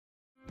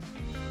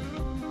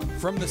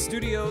From the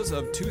studios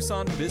of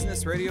Tucson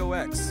Business Radio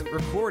X,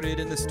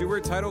 recorded in the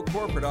Stewart Title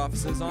corporate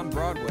offices on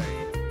Broadway,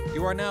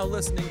 you are now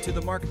listening to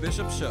The Mark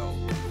Bishop Show.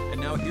 And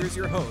now here's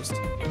your host,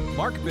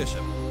 Mark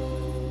Bishop.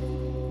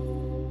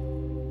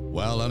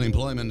 Well,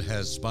 unemployment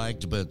has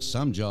spiked, but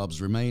some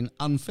jobs remain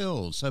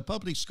unfilled. So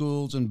public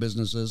schools and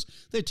businesses,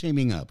 they're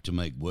teaming up to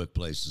make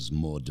workplaces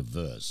more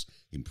diverse,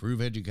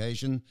 improve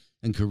education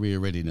and career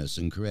readiness,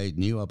 and create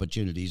new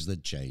opportunities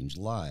that change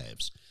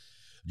lives.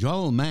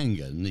 Joel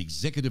Mangan,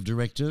 Executive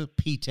Director,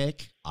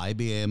 PTech,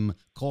 IBM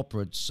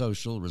Corporate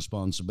Social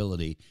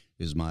Responsibility,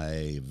 is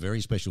my very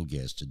special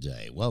guest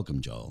today.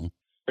 Welcome, Joel.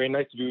 Very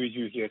nice to be with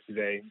you here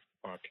today,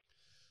 Mark.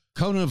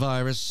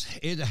 Coronavirus,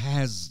 it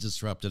has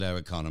disrupted our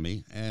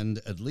economy, and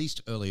at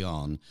least early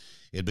on,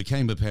 it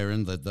became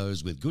apparent that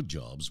those with good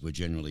jobs were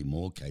generally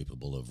more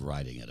capable of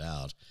riding it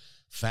out.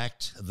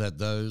 Fact that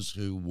those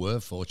who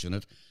were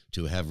fortunate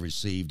to have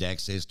received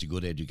access to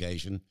good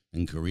education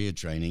and career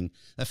training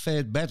have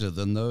fared better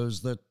than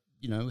those that,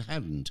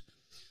 hadn't.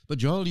 But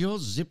Joel, your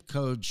zip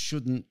code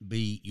shouldn't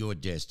be your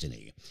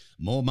destiny.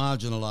 More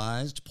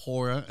marginalized,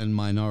 poorer and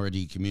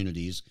minority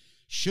communities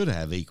should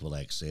have equal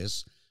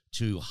access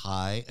to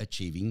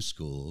high-achieving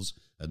schools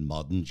and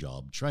modern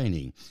job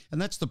training.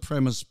 And that's the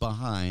premise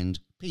behind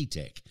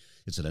PTech.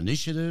 It's an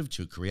initiative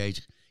to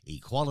create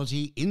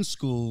equality in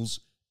schools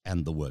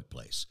and the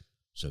workplace.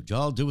 So,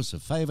 Joel, do us a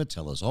favor.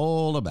 Tell us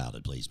all about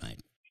it, please,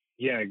 mate.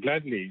 Yeah,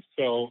 gladly.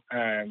 So,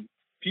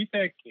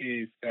 PTech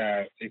is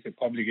a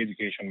public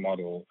education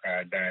model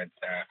that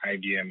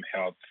IBM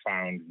helped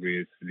found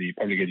with the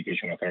public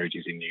education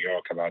authorities in New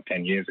York about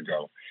 10 years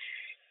ago.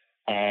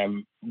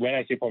 When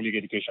I say public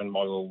education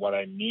model, what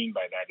I mean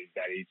by that is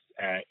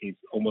that it's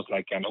almost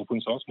like an open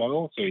source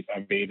model, so it's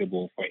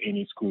available for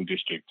any school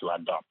district to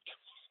adopt.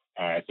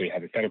 So it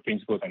has a set of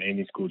principles, and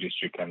any school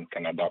district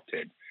can adopt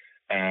it.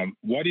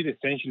 What it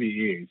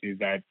essentially is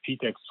that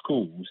PTech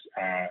schools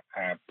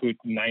put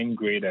ninth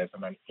graders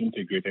on an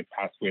integrated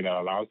pathway that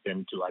allows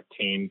them to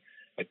attain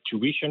a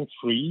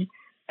tuition-free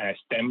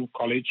STEM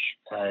college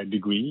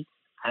degree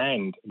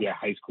and their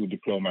high school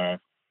diploma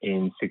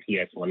in 6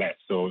 years or less.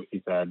 So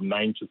it's a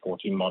 9 to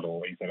 14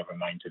 model instead of a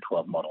 9 to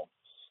 12 model.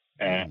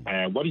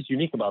 What is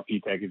unique about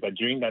PTech is that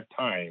during that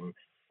time,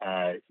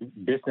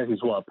 businesses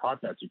who are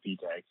partners to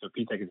PTech, so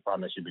PTech is a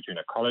partnership between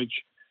a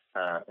college,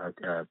 a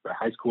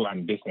high school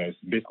and business.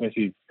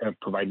 Businesses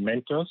provide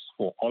mentors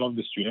for all of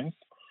the students,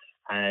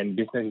 and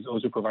businesses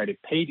also provide a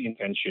paid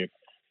internship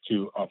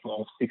of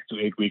 6 to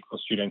 8 weeks for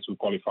students who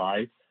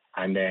qualify.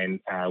 And then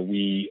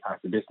we, as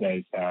a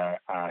business, are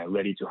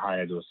ready to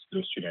hire those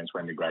students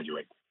when they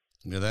graduate.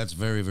 Yeah, that's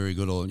very, very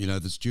good.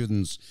 The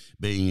students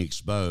being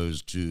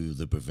exposed to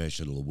the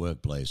professional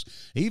workplace.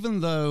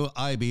 Even though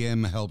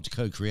IBM helped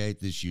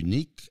co-create this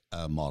unique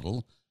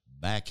model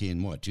back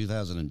in,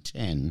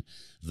 2010,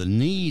 the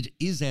need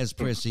is as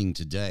pressing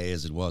today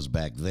as it was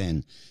back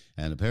then.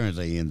 And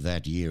apparently in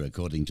that year,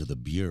 according to the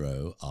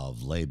Bureau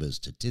of Labor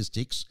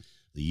Statistics,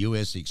 the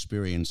U.S.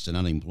 experienced an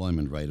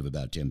unemployment rate of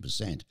about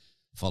 10%.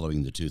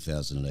 Following the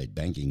 2008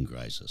 banking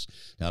crisis.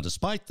 Now,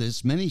 despite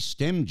this, many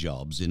STEM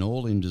jobs in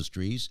all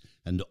industries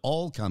and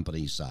all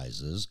company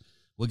sizes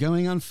were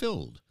going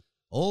unfilled,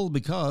 all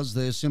because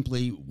there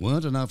simply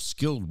weren't enough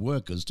skilled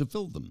workers to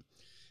fill them.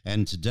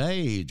 And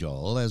today,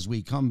 Joel, as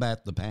we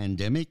combat the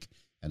pandemic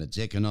and its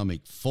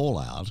economic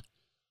fallout,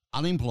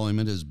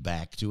 unemployment is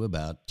back to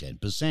about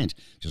 10%,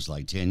 just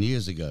like 10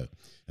 years ago,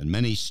 and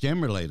many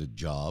STEM-related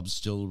jobs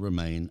still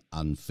remain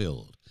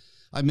unfilled.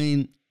 I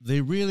mean,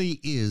 there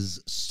really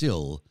is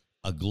still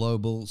a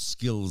global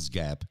skills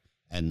gap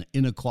and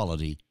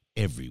inequality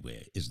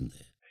everywhere, isn't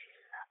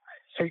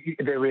there?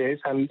 There is,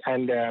 and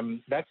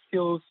that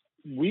skills,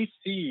 we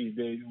see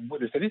the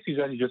statistics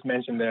that you just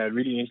mentioned there are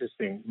really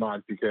interesting,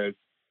 Mark, because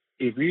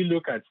if we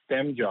look at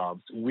STEM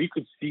jobs, we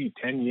could see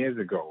 10 years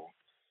ago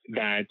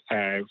that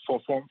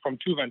from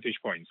two vantage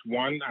points.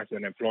 One, as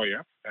an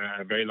employer,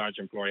 a very large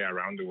employer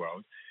around the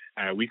world,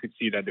 we could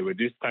see that there were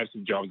these types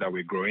of jobs that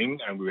were growing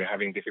and we were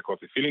having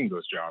difficulty filling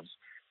those jobs.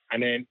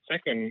 And then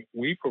second,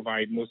 we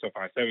provide most of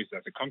our services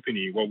as a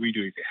company. What we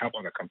do is to help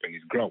other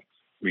companies grow.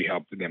 We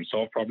help them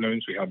solve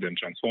problems. We help them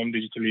transform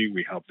digitally.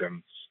 We help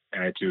them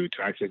to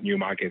access new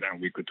markets.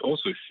 And we could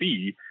also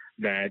see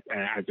that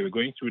as they were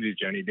going through this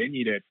journey, they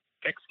needed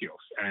tech skills,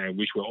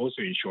 which were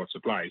also in short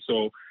supply.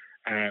 So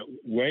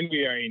when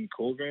we are in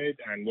COVID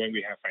and when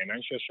we have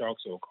financial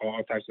shocks or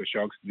all types of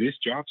shocks, these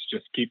jobs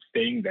just keep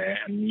staying there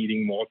and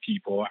needing more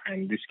people,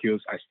 and these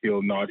skills are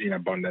still not in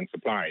abundant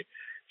supply.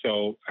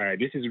 So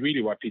this is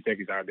really what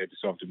PTech is out there to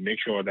solve, to make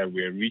sure that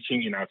we're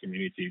reaching in our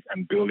communities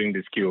and building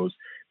the skills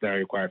that are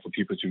required for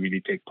people to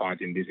really take part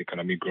in this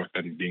economic growth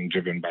that is being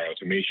driven by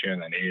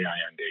automation and AI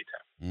and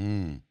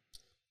data.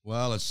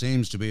 Well, it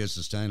seems to be a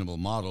sustainable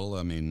model.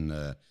 I mean,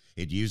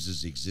 it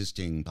uses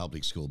existing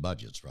public school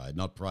budgets, right?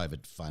 Not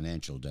private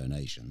financial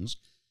donations.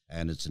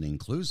 And it's an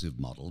inclusive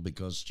model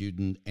because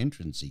student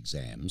entrance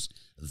exams,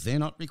 they're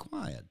not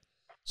required.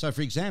 So,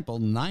 for example,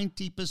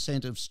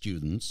 90% of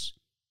students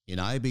in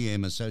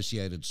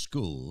IBM-associated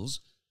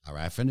schools are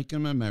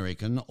African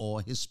American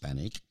or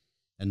Hispanic,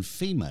 and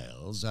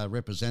females are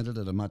represented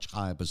at a much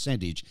higher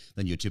percentage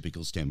than your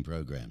typical STEM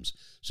programs.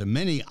 So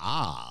many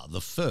are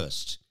the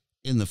first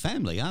in the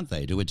family, aren't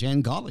they, to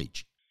attend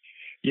college?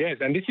 Yes,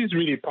 and this is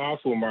really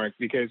powerful, Mark,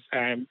 because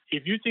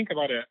if you think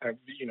about a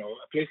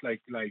place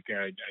like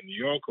New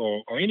York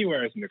or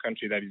anywhere else in the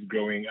country that is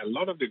growing, a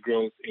lot of the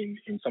growth in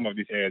some of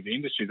these areas, the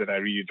industries that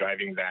are really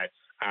driving that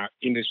are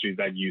industries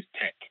that use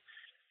tech,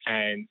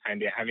 and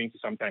they're having to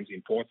sometimes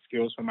import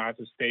skills from out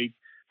of state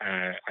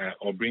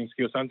or bring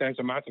skills sometimes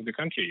from out of the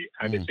country.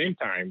 At the same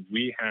time,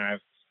 we have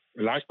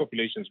large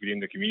populations within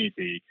the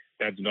community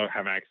that do not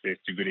have access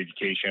to good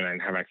education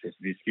and have access to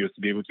these skills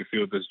to be able to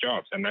fill those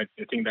jobs. And I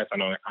think that's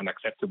an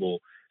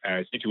unacceptable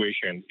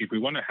situation. If we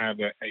want to have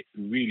a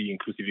really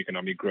inclusive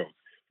economic growth,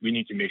 we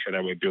need to make sure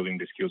that we're building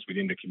the skills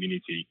within the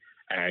community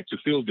to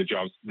fill the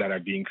jobs that are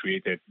being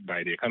created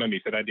by the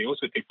economy so that they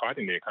also take part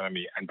in the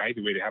economy. And by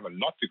the way, they have a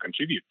lot to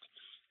contribute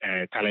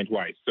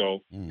talent-wise.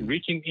 So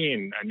reaching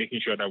in and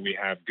making sure that we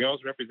have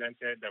girls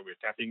represented, that we're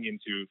tapping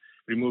into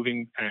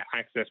removing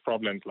access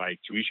problems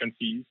like tuition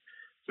fees,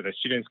 so that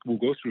students who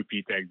go through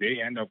PTech, they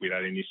end up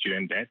without any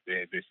student debt.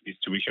 This is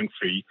tuition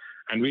free,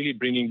 and really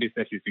bringing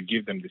businesses to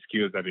give them the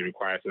skills that they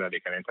require so that they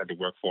can enter the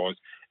workforce,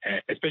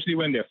 especially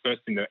when they're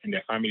first in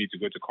their family to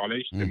go to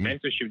college. The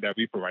mentorship that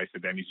we provide to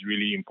them is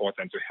really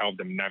important to help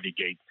them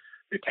navigate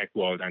the tech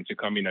world and to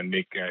come in and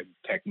make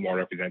tech more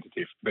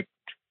representative. But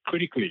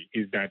critically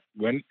is that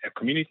when a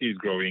community is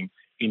growing,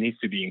 it needs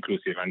to be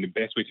inclusive. And the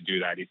best way to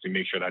do that is to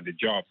make sure that the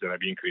jobs that are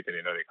being created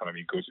in that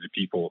economy go to the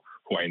people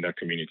who are in that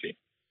community.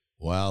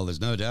 Well, there's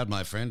no doubt,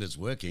 my friend, it's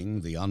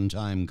working. The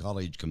on-time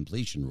college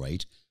completion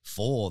rate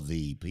for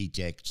the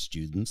PTech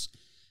students,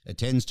 it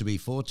tends to be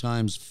 4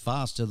 times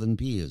faster than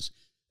peers.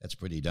 That's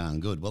pretty darn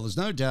good. Well, there's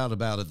no doubt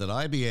about it that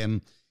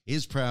IBM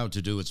is proud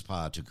to do its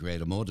part to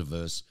create a more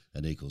diverse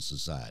and equal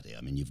society.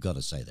 I mean, you've got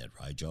to say that,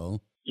 right,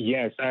 Joel?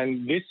 Yes,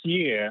 and this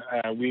year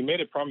we made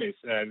a promise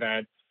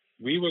that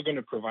we were going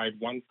to provide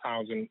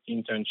 1,000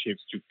 internships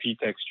to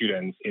PTech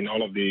students in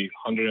all of the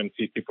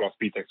 150 plus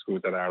PTech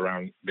schools that are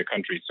around the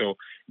country. So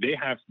they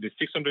have the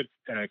 600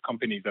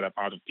 companies that are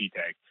part of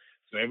PTech.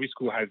 So every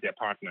school has their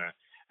partner.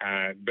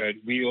 But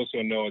we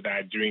also know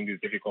that during these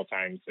difficult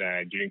times,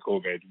 during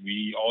COVID,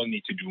 we all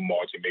need to do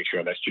more to make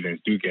sure that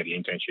students do get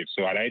internships.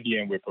 So at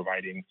IBM, we're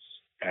providing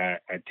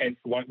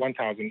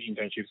 1,000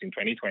 internships in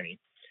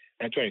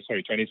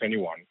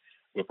 2021.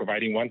 We're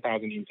providing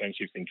 1,000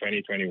 internships in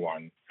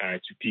 2021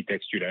 to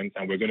PTech students,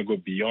 and we're going to go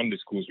beyond the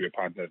schools we're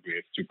partnered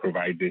with to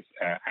provide this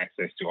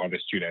access to other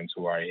students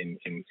who are in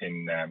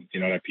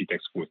other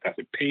PTech schools. That's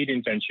a paid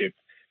internship,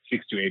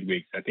 6 to 8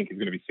 weeks. I think it's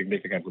going to be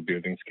significant for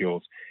building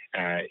skills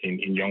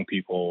in young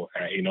people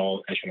in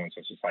all echelons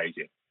of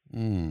society.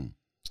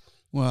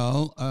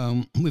 Well,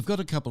 we've got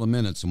a couple of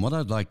minutes, and what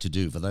I'd like to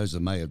do for those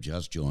that may have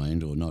just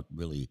joined or not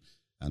really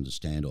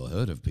understand or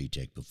heard of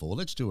PTech before,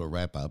 let's do a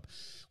wrap up.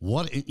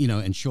 What,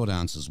 in short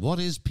answers, what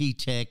is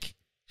PTech?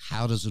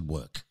 How does it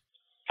work?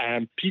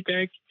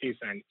 PTech is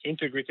an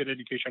integrated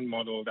education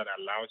model that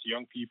allows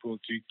young people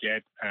to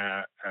get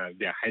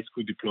their high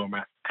school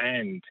diploma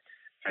and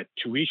a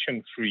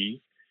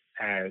tuition-free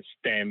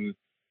STEM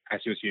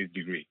associate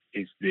degree.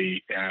 It's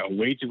the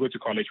way to go to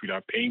college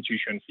without paying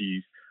tuition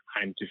fees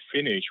and to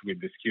finish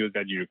with the skills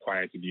that you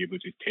require to be able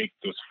to take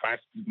those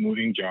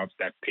fast-moving jobs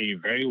that pay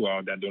very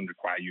well that don't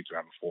require you to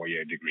have a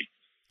 4-year degree.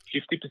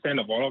 50%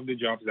 of all of the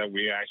jobs that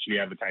we're actually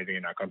advertising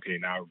in our company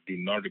now do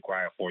not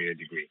require a 4-year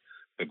degree.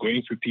 So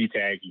going through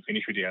PTech, you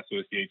finish with the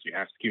associates, you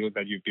have skills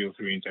that you build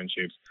through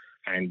internships,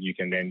 and you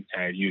can then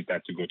use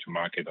that to go to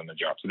market on the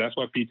job. So that's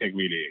what PTech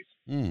really is.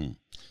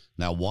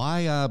 Now,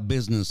 why are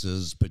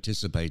businesses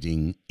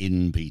participating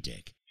in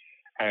PTech?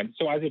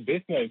 So as a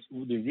business,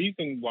 the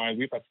reason why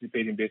we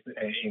participate in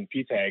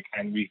PTech,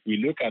 and we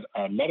look at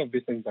a lot of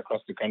businesses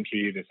across the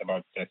country, there's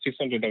about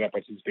 600 that are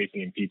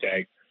participating in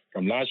PTech,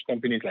 from large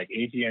companies like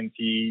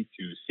AT&T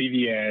to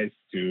CVS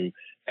to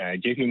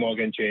JP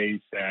Morgan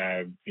Chase,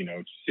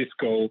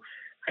 Cisco.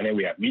 And then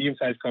we have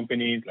medium-sized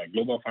companies like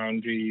Global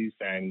Foundries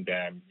and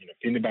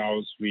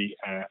Clinibaus.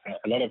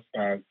 A lot of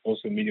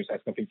also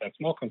medium-sized companies and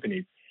small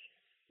companies.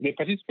 They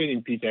participate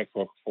in PTech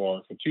for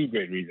 2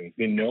 great reasons.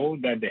 They know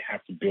that they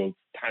have to build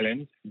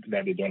talent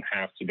that they don't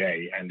have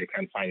today and they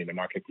can't find in the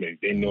marketplace.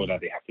 They know that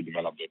they have to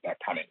develop that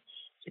talent.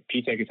 So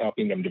PTech is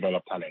helping them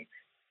develop talent.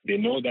 They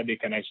know that they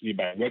can actually,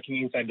 by working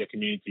inside their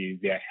communities,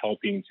 they are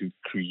helping to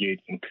create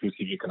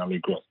inclusive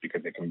economic growth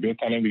because they can build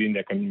talent within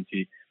their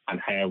community and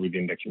hire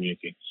within their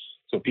community.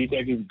 So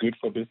PTech is good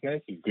for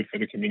business, it's good for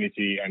the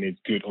community, and it's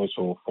good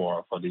also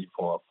for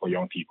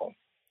young people.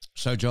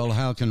 So, Joel,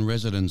 how can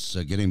residents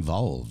get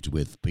involved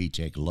with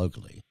PTech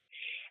locally?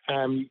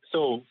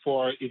 So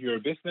if you're a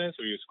business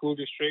or your school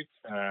district,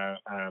 or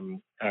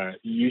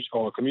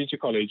a community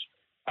college,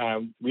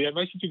 we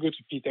advise you to go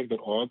to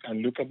ptech.org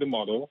and look at the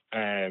model.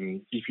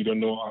 If you don't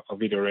know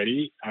of it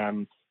already,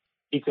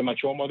 it's a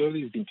mature model.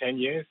 It's been 10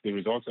 years. The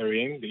results are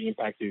in. The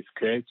impact is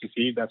clear to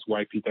see. That's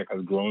why PTech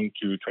has grown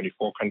to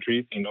 24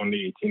 countries in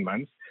only 18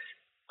 months.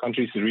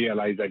 Countries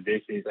realize that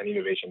this is an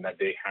innovation that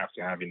they have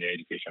to have in their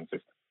education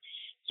system.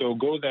 So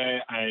go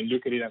there and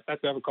look at it and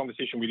start to have a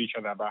conversation with each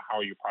other about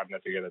how you partner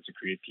together to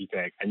create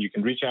P-Tech. And you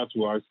can reach out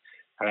to us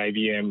at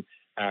IBM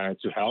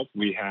to help.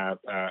 We have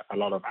a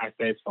lot of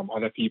assets from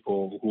other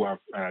people who have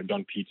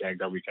done P-Tech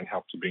that we can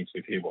help to bring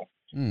to the table.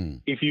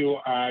 If you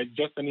are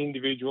just an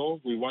individual,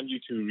 we want you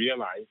to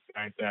realize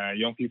that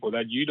young people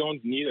that you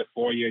don't need a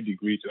 4-year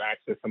degree to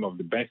access some of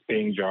the best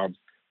paying jobs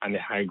and the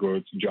high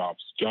growth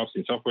jobs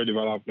in software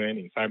development,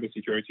 in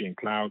cybersecurity, in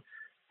cloud.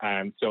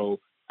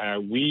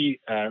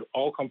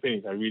 All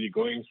companies are really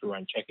going through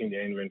and checking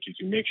their inventory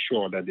to make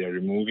sure that they're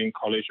removing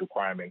college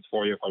requirements,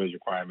 4-year college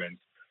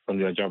requirements from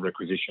their job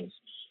requisitions.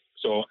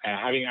 So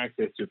having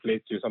access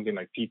to something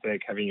like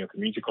P-Tech, having your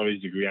community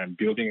college degree and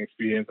building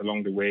experience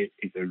along the way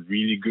is a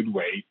really good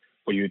way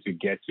for you to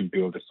get to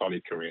build a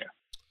solid career.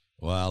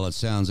 Well, it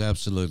sounds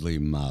absolutely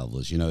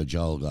marvelous. You know,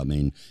 Joel, I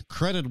mean,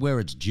 credit where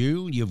it's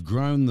due. You've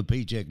grown the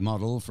P-Tech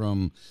model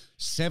from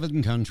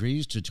 7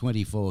 countries to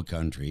 24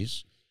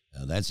 countries.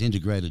 That's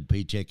integrated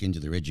P-Tech into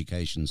their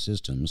education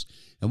systems.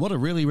 And what it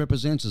really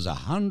represents is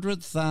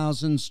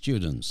 100,000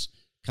 students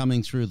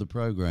coming through the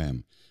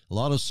program. A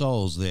lot of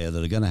souls there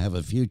that are going to have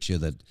a future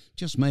that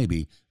just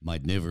maybe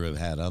might never have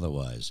had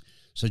otherwise.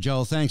 So,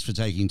 Joel, thanks for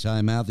taking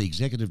time out. The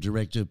Executive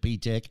Director of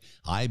P-Tech,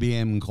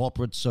 IBM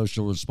Corporate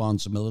Social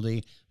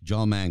Responsibility,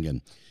 Joel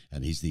Mangan.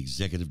 And he's the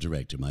Executive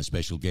Director, my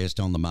special guest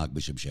on the Mark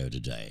Bishop Show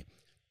today.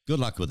 Good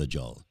luck with it,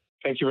 Joel.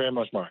 Thank you very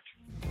much, Mark.